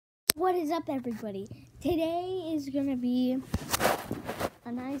What is up, everybody? Today is gonna be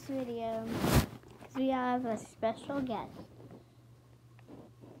a nice video because we have a special guest,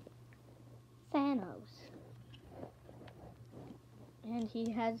 Thanos, and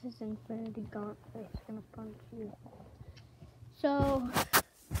he has his infinity gauntlet. He's gonna punch you. So,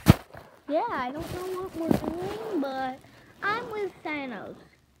 yeah, I don't know what we're doing, but I'm with Thanos,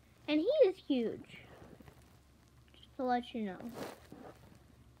 and he is huge. Just to let you know.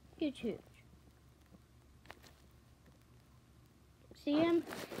 Huge. See him?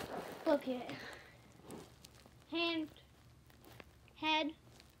 Look at it. Hand, head,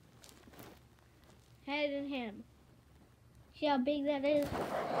 and him. See how big that is?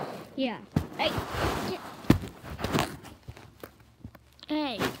 Yeah. Hey,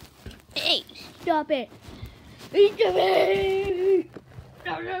 stop it. Eat me!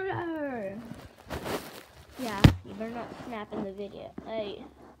 No. Yeah, you better not snap in the video. Hey.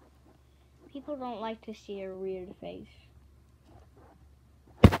 People don't like to see a weird face.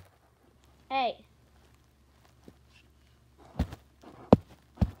 Hey.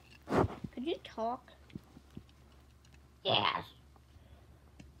 Could you talk? Yes.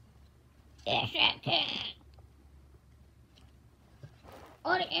 Yes, I can.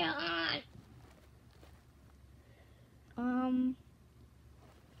 What do you want?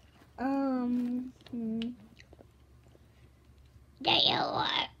 Do you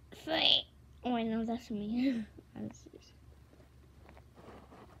want free? Oh, I know that's me.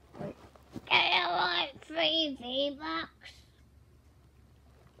 Wait. Do you want free V-Bucks?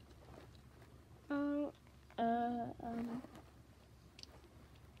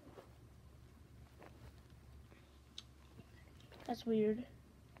 That's weird.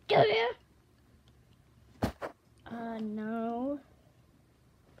 Do you? No.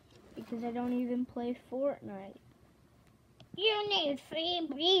 Because I don't even play Fortnite. You need free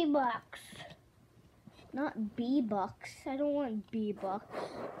V-Bucks. Not B-Bucks. I don't want B-Bucks.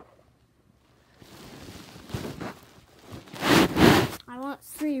 I want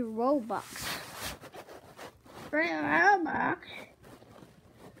free Robux. Free Robux?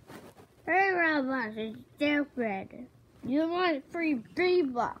 Free Robux is different. You want free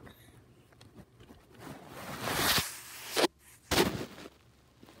V-Bucks.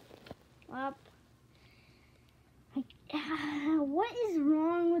 Up. What is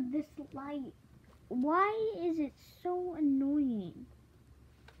wrong with this light? Why is it so annoying?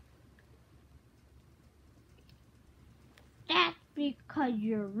 That's because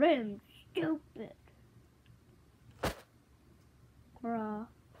your rim's stupid. Bruh.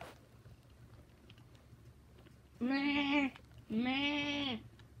 Meh.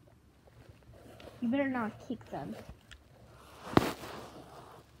 You better not kick them.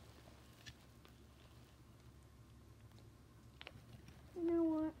 You know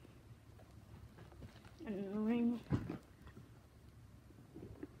what? Annoying.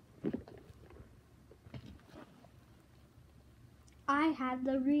 I had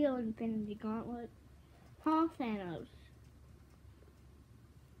the real infinity gauntlet. Huh, Thanos?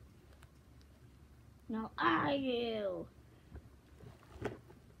 No, I do.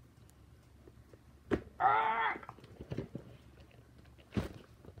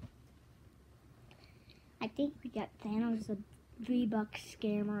 I think we got Thanos the V-Bucks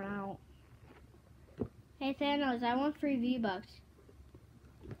scammer out. Hey Thanos, I want free V-Bucks.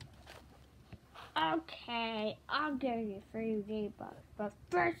 Okay, I'll give you free V-Bucks, but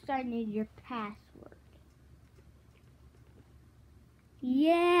first I need your password.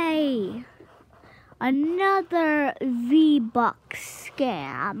 Yay! Another V-Bucks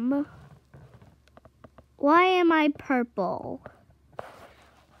scam. Why am I purple?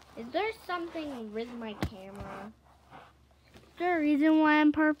 Is there something with my camera? Is there a reason why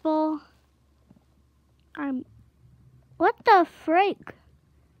I'm purple? What the freak?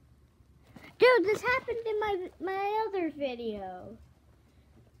 Dude, this happened in my other video.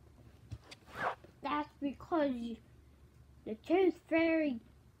 That's because the tooth fairy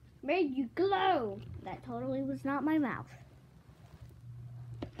made you glow. That totally was not my mouth.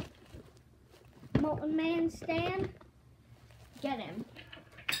 Molten Man stand? Get him.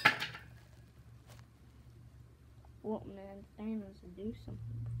 Molten Man stand has to do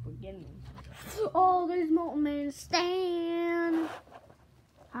something before getting him. Oh, there's Molten Man stand.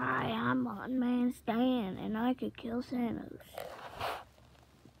 Hi, I'm Molten Man Stan, and I could kill Thanos.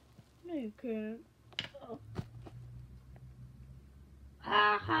 No, you can't. Oh.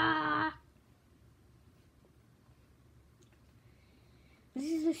 Ha ha!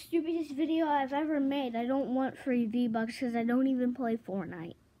 This is the stupidest video I've ever made. I don't want free V-Bucks because I don't even play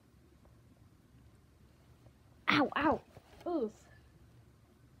Fortnite. Ow, ow. Oof.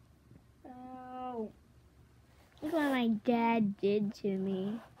 my dad did to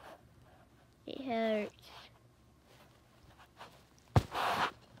me. It hurts.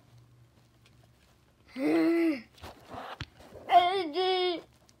 And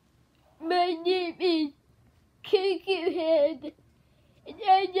my name is Cuckoo Head, and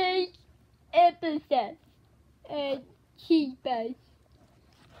I like applesauce and cheese balls.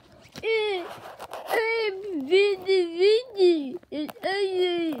 I'm Vinny, and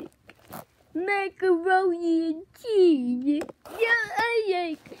I like macaroni and cheese. Yeah, I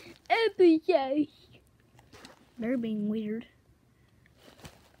like applesauce. They're being weird.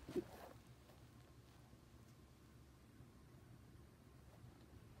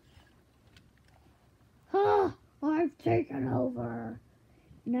 Oh, I've taken over.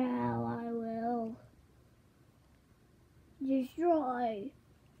 Now I will destroy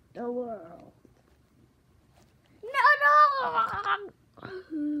the world. No!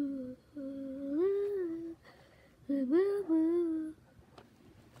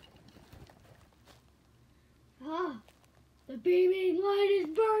 Ah, the beaming light is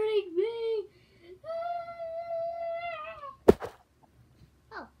burning me.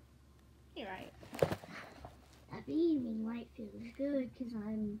 Oh, you're right. That beaming light feels good because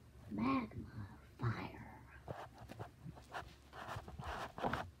I'm magma fire.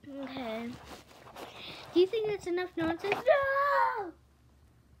 Okay. Do you think that's enough nonsense? No!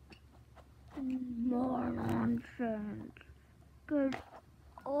 More nonsense. Get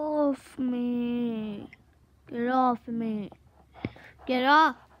off me. Get off me. Get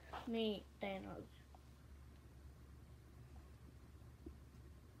off me, Thanos.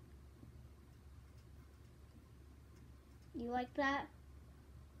 You like that?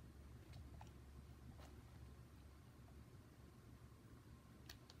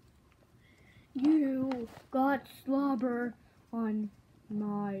 You got slobber on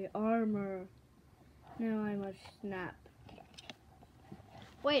my armor. Now I must snap.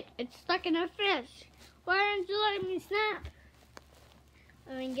 Wait, it's stuck in a fish. Why aren't you letting me snap?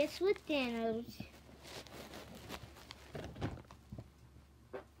 I mean, guess what, Thanos?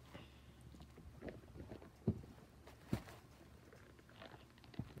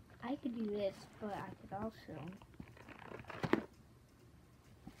 I could do this, but I could also...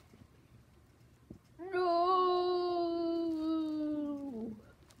 No!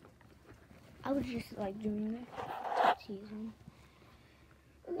 I was just like doing it to tease him.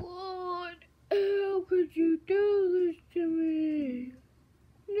 What? How could you do this to me?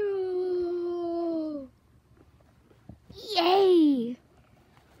 No! Yay!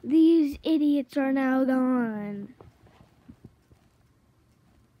 These idiots are now gone.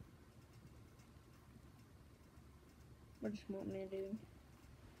 What does you want me to do?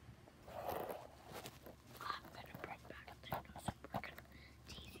 I'm gonna bring back Thanos and we're gonna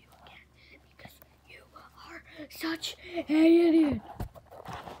tease you again because you are such an idiot.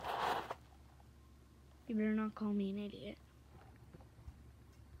 You better not call me an idiot.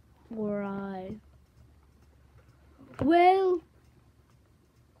 Or I will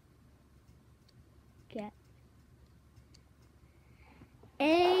get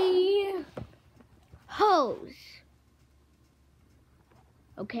a hose.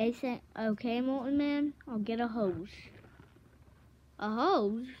 Okay, okay, Molten Man, I'll get a hose. A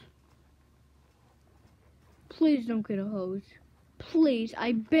hose? Please don't get a hose. Please,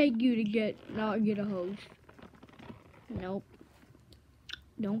 I beg you to not get a hose. Nope.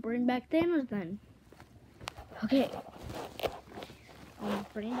 Don't bring back Thanos then. Okay. I'm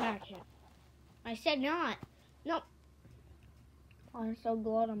bringing back him. I said not. No. I'm so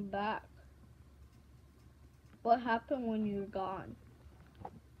glad I'm back. What happened when you were gone?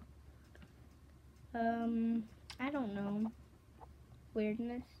 I don't know.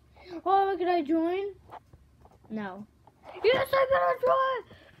 Weirdness. Oh, could I join? No. Yes, I'm gonna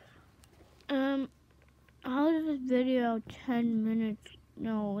join! How is this video 10 minutes?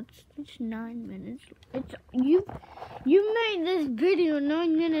 No, it's 9 minutes. You made this video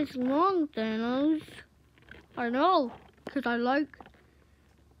 9 minutes long, Thanos. I know, because I like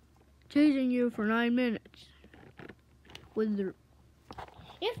chasing you for 9 minutes. With the...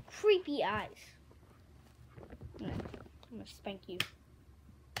 You have creepy eyes. I'm gonna spank you.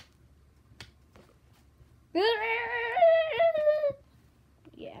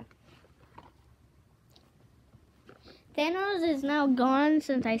 Yeah. Thanos is now gone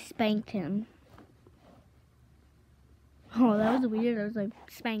since I spanked him. Oh, that was weird. I was like,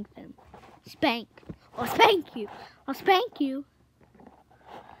 spank them. Spank. I'll spank you. I'll spank you.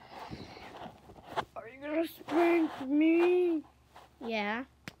 Are you gonna spank me? Yeah.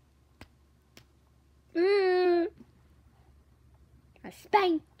 I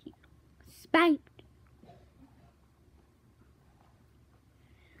spanked you. Spanked.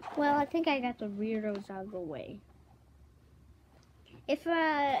 Well, I think I got the weirdos out of the way. If the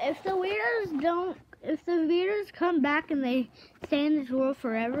weirdos come back and they stay in this world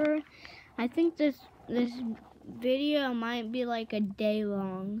forever, I think this video might be like a day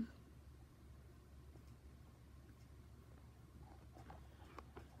long.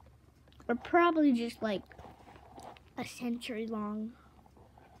 Or probably just like a century long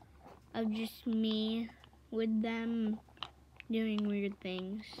of just me with them doing weird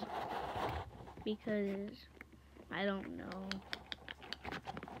things. Because I don't know.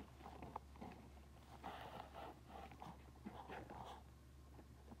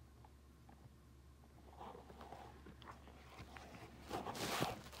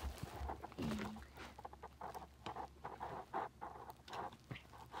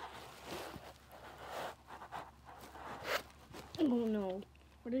 Oh no.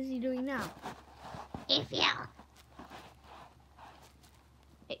 What is he doing now? A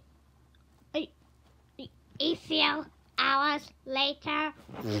few hours later.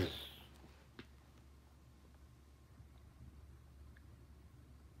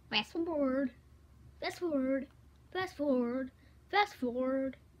 Fast forward. Fast forward. Fast forward. Fast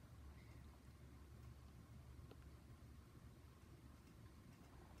forward.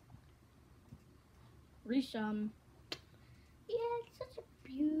 Resum. Yeah, it's such a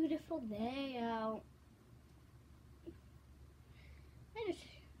beautiful day out. I just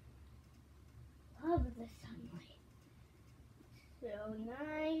love the sunlight. So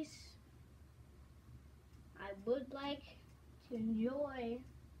nice. I would like to enjoy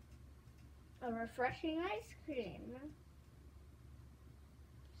a refreshing ice cream.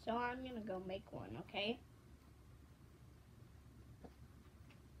 So I'm gonna go make one, okay?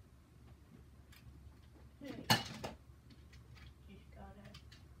 Just gotta.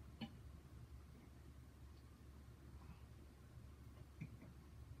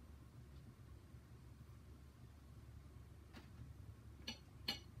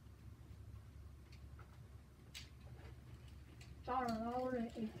 Sorry, I already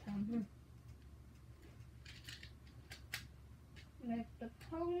ate some. Make the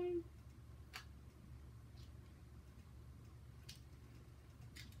cone.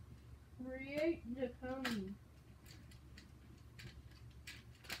 Create the cone.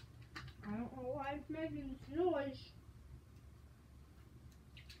 I don't know why it's making this noise.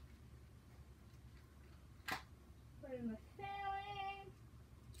 Put in the filling.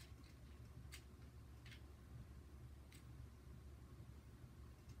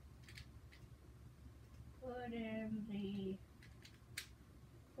 Put in the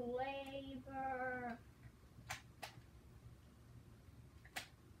flavor.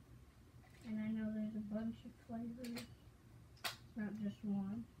 And I know there's a bunch of flavors, not just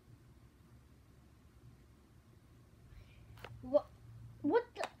one. What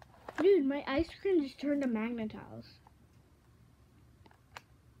the? Dude, my ice cream just turned to magnetiles.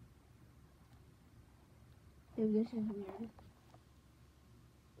 Dude, this is weird.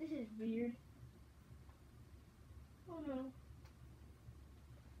 This is weird. Oh no.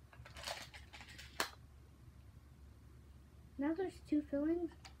 Now there's two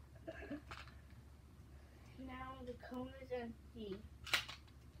fillings. Now the cone is empty.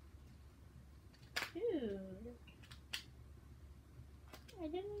 Dude. I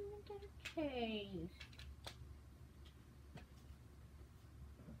didn't even get a case.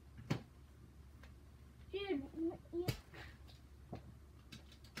 Dude,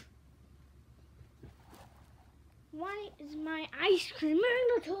 why is my ice cream in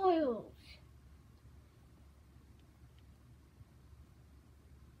the toilet?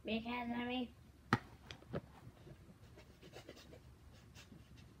 Because of me.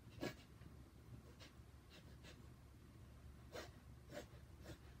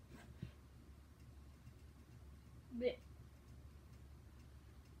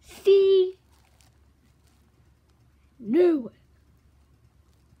 See? Knew it.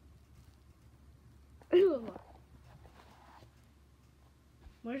 Ew.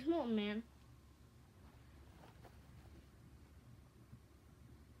 Where's Molten, man?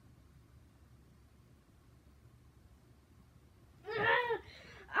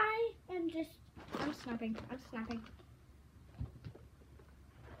 I'm snapping. I'm snapping.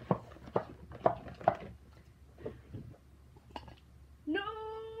 No!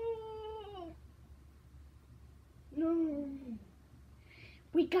 No!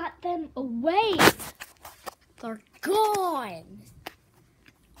 We got them away! They're gone!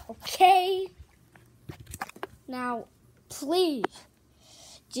 Okay? Now, please,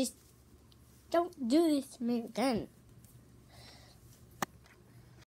 just don't do this to me again.